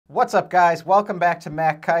What's up, guys? Welcome back to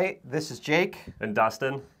Mac Kite. This is Jake. And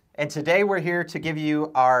Dustin. And today we're here to give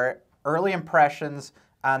you our early impressions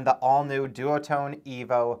on the all-new Duotone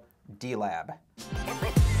Evo D.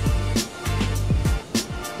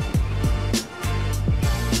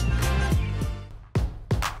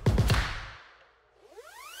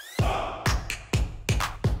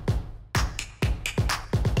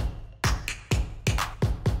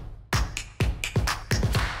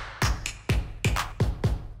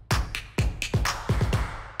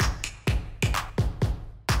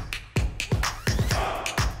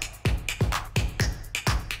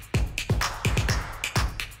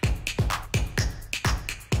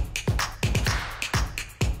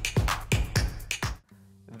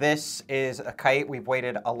 This is a kite we've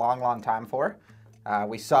waited a long time for.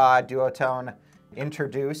 We saw Duotone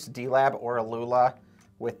introduce D-Lab or Aluula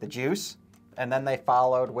with the Juice, and then they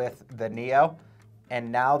followed with the Neo,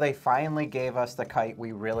 and now they finally gave us the kite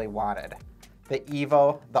we really wanted. The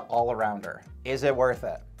Evo, the all-arounder. Is it worth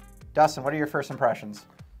it? Dustin, what are your first impressions?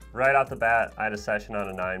 Right off the bat, I had a session on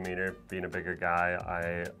a 9-meter. Being a bigger guy,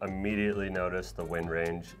 I immediately noticed the wind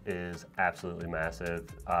range is absolutely massive.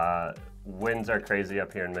 Winds are crazy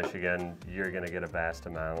up here in Michigan. You're gonna get a vast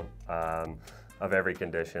amount of every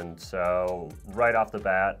condition. So right off the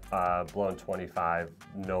bat, blowing 25,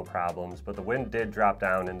 no problems. But the wind did drop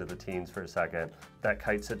down into the teens for a second. That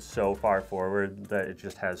kite sits so far forward that it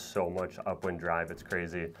just has so much upwind drive, it's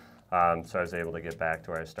crazy. So I was able to get back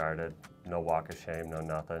to where I started. No walk of shame, no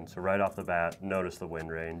nothing. So right off the bat, noticed the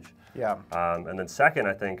wind range. Yeah. And then second,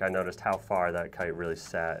 I think I noticed how far that kite really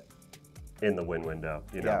sat in the wind window,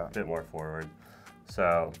 a bit more forward.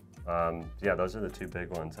 So yeah, those are the two big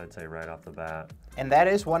ones, I'd say, right off the bat. And that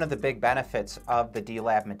is one of the big benefits of the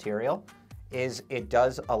D-Lab material, is it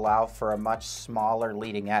does allow for a much smaller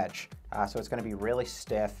leading edge. So it's gonna be really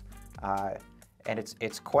stiff, and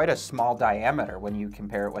it's quite a small diameter when you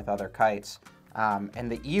compare it with other kites.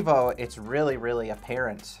 And the Evo, it's really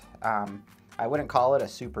apparent. I wouldn't call it a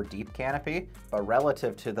super deep canopy, but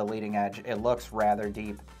relative to the leading edge, it looks rather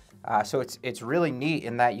deep. So it's really neat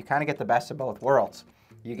in that you kind of get the best of both worlds.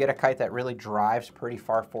 You get a kite that really drives pretty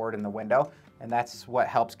far forward in the window, and that's what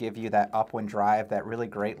helps give you that upwind drive, that really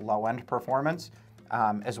great low end performance,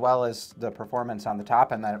 as well as the performance on the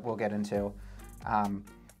top end that we'll get into.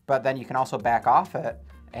 But then you can also back off it,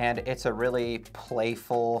 and it's a really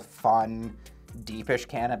playful, fun, deepish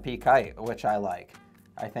canopy kite, which I like.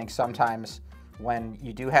 I think sometimes when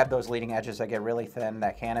you do have those leading edges that get really thin,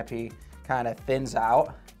 that canopy kind of thins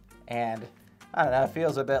out, and I don't know, it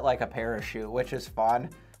feels a bit like a parachute, which is fun,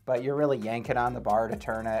 but you're really yanking on the bar to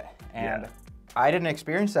turn it, and I didn't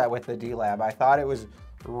experience that with the D-Lab. I thought it was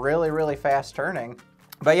really fast turning.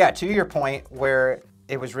 But yeah, to your point where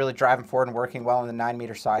it was really driving forward and working well in the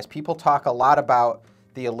 9-meter size, people talk a lot about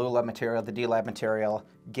the Aluula material, the D-Lab material,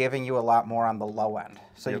 giving you a lot more on the low end.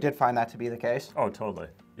 So you did find that to be the case? Oh, totally.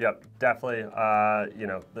 Yep, definitely.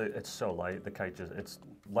 It's so light. The kite it's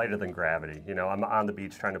lighter than gravity. I'm on the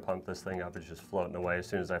beach trying to pump this thing up. It's just floating away as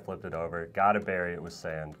soon as I flipped it over. Got to bury it with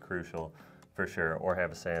sand, crucial for sure, or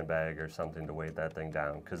have a sandbag or something to weight that thing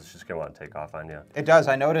down, because it's just going to want to take off on you. It does.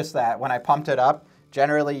 I noticed that when I pumped it up,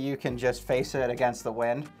 generally you can just face it against the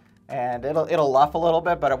wind, and it'll luff a little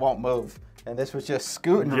bit, but it won't move. And this was just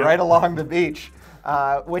scooting right along the beach,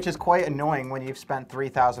 which is quite annoying when you've spent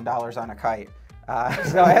 $3,000 on a kite.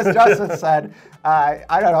 So as Justin said,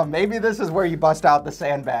 I don't know, maybe this is where you bust out the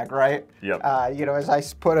sandbag, right? Yep. As I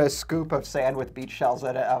put a scoop of sand with beach shells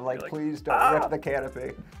in it, I'm like, please don't rip the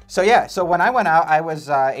canopy. So yeah, so when I went out, I was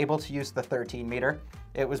able to use the 13-meter.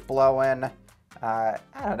 It was blowing, I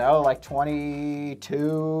don't know, like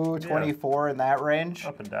 22, 24 in that range.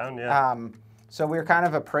 Up and down, yeah. So we were kind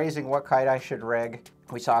of appraising what kite I should rig.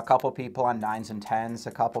 We saw a couple people on 9s and 10s,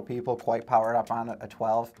 a couple people quite powered up on a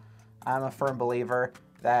 12. I'm a firm believer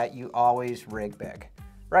that you always rig big,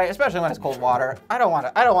 right? Especially when it's cold water. I don't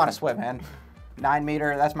want to swim in.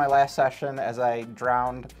 9-meter, that's my last session as I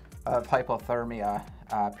drowned of hypothermia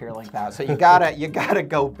peer length out. So you gotta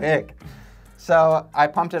go big. So I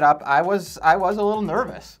pumped it up. I was a little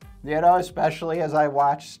nervous, especially as I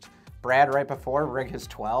watched Brad right before rig his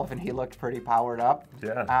 12, and he looked pretty powered up.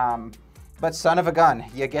 Yeah. But son of a gun,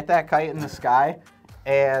 you get that kite in the sky,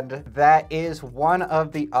 and that is one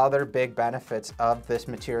of the other big benefits of this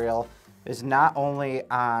material, is not only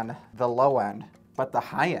on the low end, but the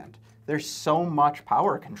high end. There's so much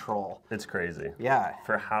power control. It's crazy. Yeah.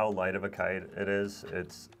 For how light of a kite it is,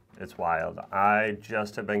 it's wild. I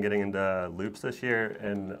just have been getting into loops this year,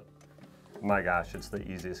 and my gosh, it's the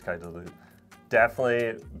easiest kite to loop.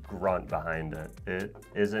 Definitely grunt behind it. It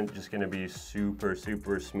isn't just gonna be super,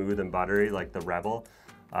 super smooth and buttery like the Rebel,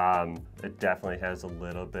 It definitely has a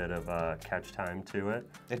little bit of a catch time to it.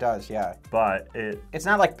 It does, yeah. But it's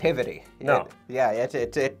not like pivoty. No.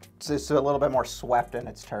 It's just a little bit more swept in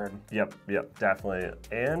its turn. Yep, definitely.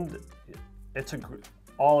 And it's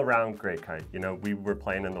all-around great kite. You know, we were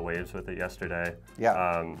playing in the waves with it yesterday.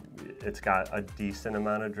 Yeah. It's got a decent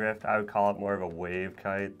amount of drift. I would call it more of a wave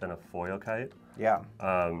kite than a foil kite. Yeah.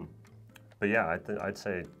 But yeah, I'd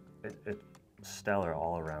say it's stellar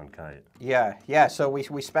all-around kite. Yeah. So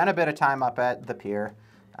we spent a bit of time up at the pier,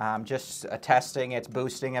 just testing its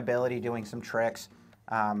boosting ability, doing some tricks,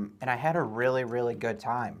 and I had a really, really good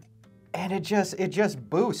time. And it just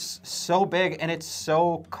boosts so big, and it's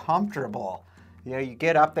so comfortable. You know, you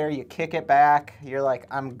get up there, you kick it back, you're like,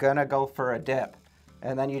 I'm gonna go for a dip.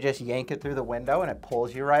 And then you just yank it through the window and it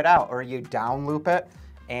pulls you right out. Or you down loop it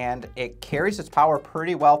and it carries its power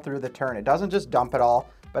pretty well through the turn. It doesn't just dump it all,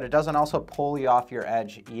 but it doesn't also pull you off your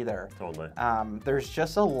edge either. Totally. There's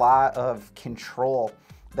just a lot of control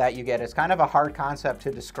that you get. It's kind of a hard concept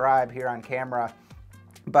to describe here on camera,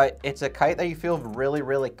 but it's a kite that you feel really,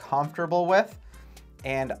 really comfortable with.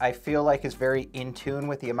 And I feel like it's very in tune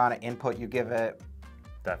with the amount of input you give it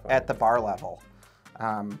Definitely. at the bar level.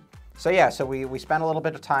 So we spent a little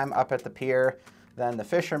bit of time up at the pier. Then the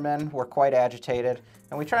fishermen were quite agitated,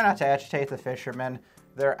 and we try not to agitate the fishermen.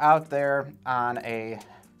 They're out there on a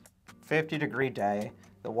 50-degree day.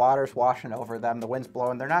 The water's washing over them, the wind's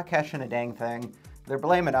blowing. They're not catching a dang thing. They're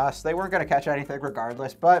blaming us. They weren't going to catch anything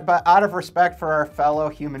regardless, but out of respect for our fellow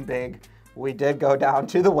human being, we did go down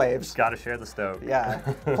to the waves. Got to share the stove. Yeah.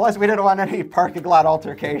 Plus, we didn't want any parking lot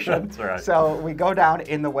altercation. That's right. So we go down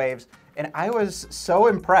in the waves, and I was so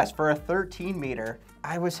impressed. For a 13-meter,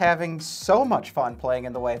 I was having so much fun playing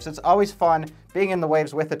in the waves. It's always fun being in the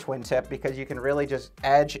waves with a twin tip because you can really just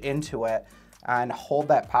edge into it and hold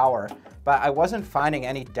that power. But I wasn't finding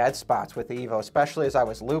any dead spots with the Evo, especially as I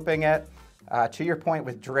was looping it. To your point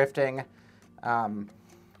with drifting, I'm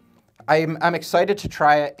excited to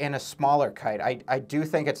try it in a smaller kite. I do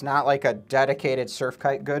think it's not like a dedicated surf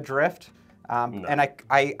kite good drift. No. And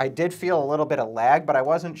I did feel a little bit of lag, but I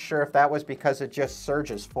wasn't sure if that was because it just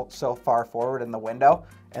surges so far forward in the window.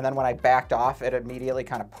 And then when I backed off, it immediately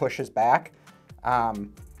kind of pushes back.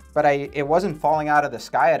 But it wasn't falling out of the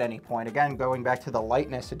sky at any point. Again, going back to the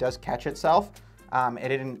lightness, it does catch itself.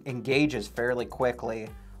 It engages fairly quickly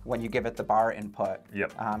when you give it the bar input.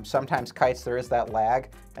 Yep. Sometimes kites, there is that lag,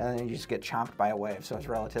 and then you just get chomped by a wave, so it's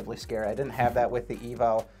relatively scary. I didn't have that with the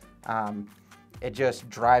Evo. It just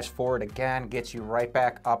drives forward again, gets you right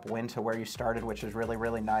back upwind to where you started, which is really,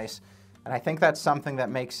 really nice. And I think that's something that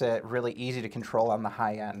makes it really easy to control on the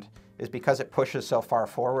high end, is because it pushes so far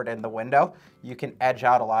forward in the window, you can edge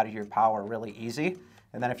out a lot of your power really easy.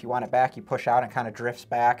 And then if you want it back, you push out and kind of drifts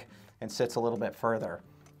back and sits a little bit further.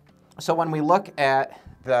 So when we look at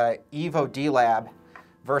the Evo D Lab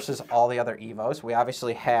versus all the other Evos, we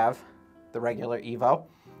obviously have the regular Evo.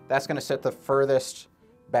 That's going to sit the furthest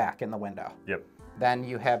back in the window. Yep. Then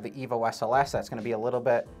you have the Evo SLS. That's going to be a little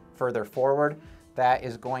bit further forward. That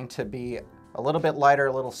is going to be a little bit lighter,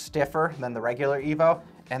 a little stiffer than the regular Evo.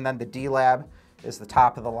 And then the D Lab is the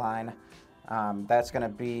top of the line. That's going to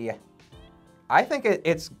be, I think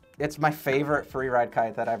it's my favorite free ride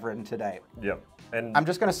kite that I've ridden to date. Yep. And I'm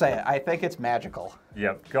just going to say it. I think it's magical.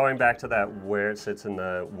 Yep. Going back to that where it sits in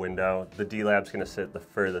the window, the D Lab's going to sit the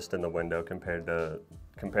furthest in the window compared to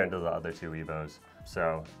the other two Evos.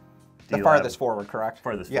 So the farthest forward, correct?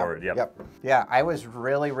 Farthest forward, yep. Yeah, I was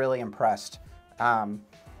really, really impressed.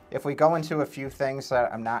 If we go into a few things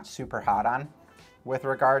that I'm not super hot on with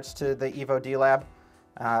regards to the Evo D Lab,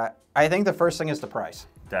 I think the first thing is the price.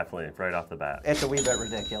 Definitely, right off the bat. It's a wee bit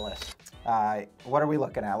ridiculous. What are we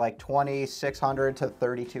looking at? Like $2,600 to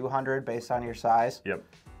 $3,200 based on your size? Yep.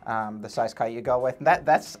 The size kite you go with.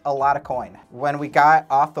 That's a lot of coin. When we got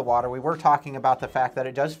off the water, we were talking about the fact that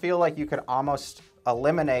it does feel like you could almost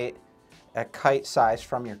eliminate a kite size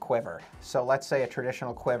from your quiver. So let's say a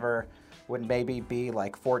traditional quiver would maybe be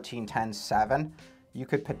like 14, 10, 7. You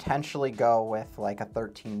could potentially go with like a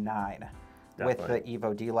 13.9 with the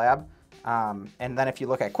Evo D Lab. And then if you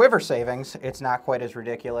look at quiver savings, it's not quite as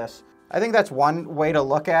ridiculous. I think that's one way to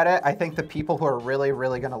look at it. I think the people who are really,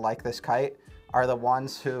 really going to like this kite are the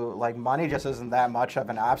ones who, like, money just isn't that much of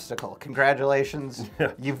an obstacle. Congratulations,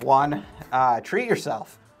 you've won. Treat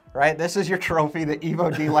yourself, right? This is your trophy, the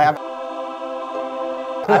Evo D Lab.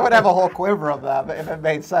 I would have a whole quiver of them if it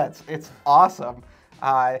made sense. It's awesome.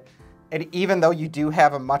 And even though you do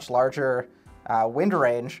have a much larger wind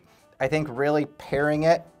range, I think really pairing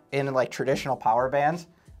it in like traditional power bands,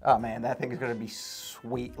 oh man, that thing is going to be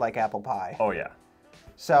sweet like apple pie. Oh yeah.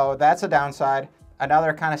 So that's a downside.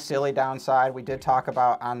 Another kind of silly downside we did talk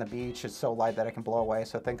about on the beach, it's so light that it can blow away,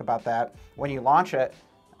 so think about that. When you launch it,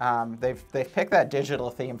 they've picked that digital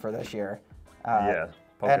theme for this year. Yeah,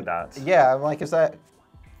 polka dots. Yeah, I'm like, is that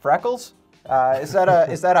freckles? Is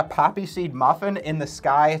that a poppy seed muffin in the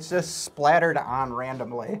sky? It's just splattered on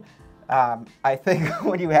randomly. I think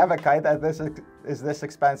when you have a kite that is this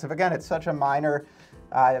expensive, again, it's such a minor,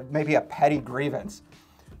 maybe a petty grievance.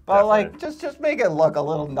 But like, just make it look a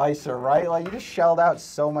little nicer, right? Like, you just shelled out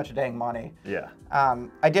so much dang money. Yeah.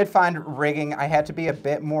 I did find rigging, I had to be a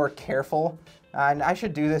bit more careful. And I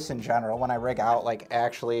should do this in general when I rig out, like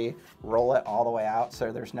actually roll it all the way out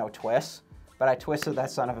so there's no twists. But I twisted that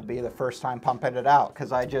son of a bee the first time pumping it out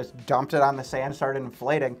because I just dumped it on the sand, started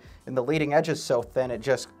inflating, and the leading edge is so thin it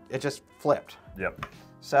just flipped. Yep.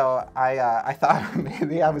 So I thought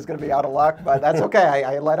maybe I was going to be out of luck, but that's okay.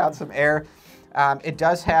 I let out some air. It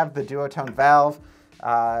does have the Duotone valve.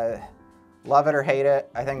 Love it or hate it.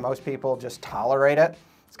 I think most people just tolerate it.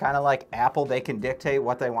 It's kind of like Apple. They can dictate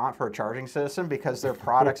what they want for a charging system because their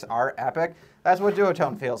products are epic. That's what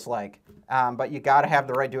Duotone feels like. But you got to have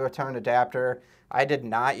the right Duotone adapter. I did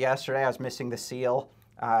not yesterday. I was missing the seal.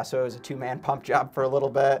 So it was a two-man pump job for a little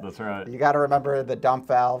bit. That's right. You got to remember the dump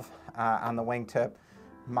valve on the wingtip.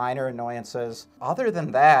 Minor annoyances. Other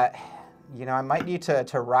than that, you know, I might need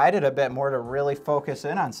to ride it a bit more to really focus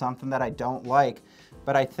in on something that I don't like.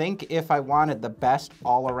 But I think if I wanted the best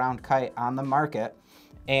all-around kite on the market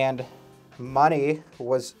and money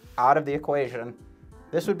was out of the equation,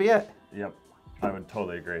 this would be it. Yep, I would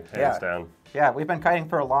totally agree, hands down. Yeah, we've been kiting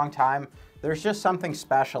for a long time. There's just something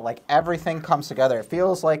special, like everything comes together. It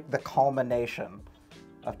feels like the culmination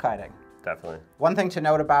of kiting. Definitely. One thing to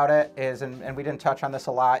note about it is, and we didn't touch on this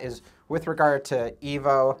a lot, is with regard to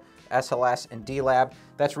Evo, SLS, and D-Lab,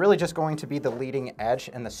 that's really just going to be the leading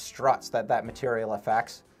edge and the struts that material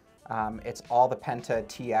affects. It's all the Penta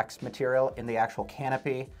TX material in the actual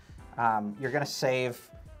canopy. You're gonna save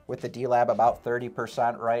with the D-Lab about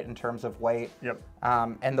 30%, right, in terms of weight. Yep.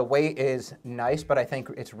 And the weight is nice, but I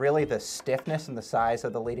think it's really the stiffness and the size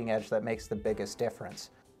of the leading edge that makes the biggest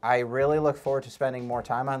difference. I really look forward to spending more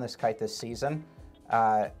time on this kite this season.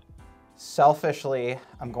 Selfishly,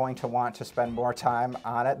 I'm going to want to spend more time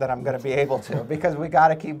on it than I'm going to be able to because we got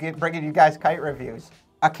to keep bringing you guys kite reviews.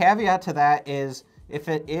 A caveat to that is if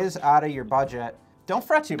it is out of your budget, don't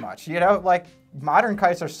fret too much. You know, like modern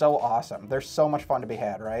kites are so awesome. They're so much fun to be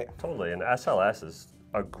had, right? Totally, and SLS is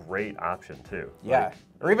a great option too. Yeah, like,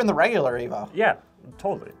 or even the regular Evo. Yeah,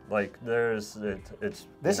 totally. Like it's.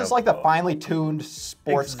 This is like the finely tuned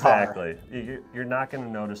sports car. Exactly. You're not going to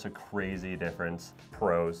notice a crazy difference.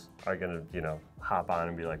 Pros are going to, you know, hop on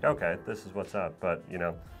and be like, okay, this is what's up. But you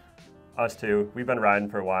know, us too. We've been riding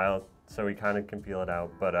for a while, so we kind of can feel it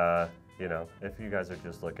out. But you know, if you guys are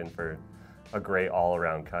just looking for a great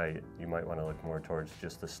all-around kite, you might want to look more towards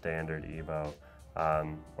just the standard Evo.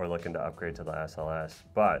 Or looking to upgrade to the SLS.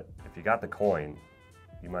 But if you got the coin,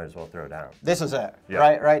 you might as well throw it down. This is it,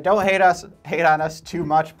 right? Don't hate on us too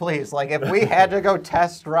much, please. Like if we had to go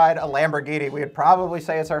test ride a Lamborghini, we'd probably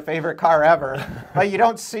say it's our favorite car ever. But you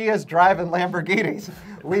don't see us driving Lamborghinis.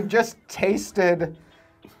 We've tasted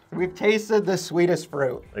the sweetest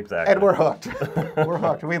fruit. Exactly. And we're hooked. We're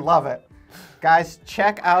hooked. We love it. Guys,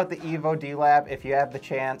 check out the Evo D-Lab if you have the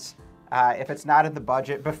chance. If it's not in the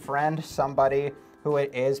budget, befriend somebody who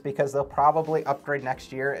it is because they'll probably upgrade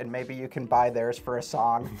next year and maybe you can buy theirs for a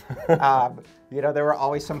song. You know, there were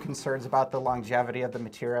always some concerns about the longevity of the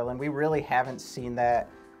material and we really haven't seen that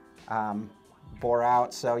bore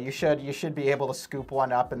out. So you should be able to scoop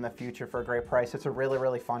one up in the future for a great price. It's a really,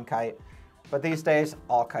 really fun kite. But these days,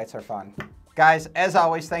 all kites are fun. Guys, as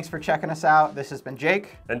always, thanks for checking us out. This has been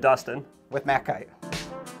Jake. And Dustin. With Mac Kite.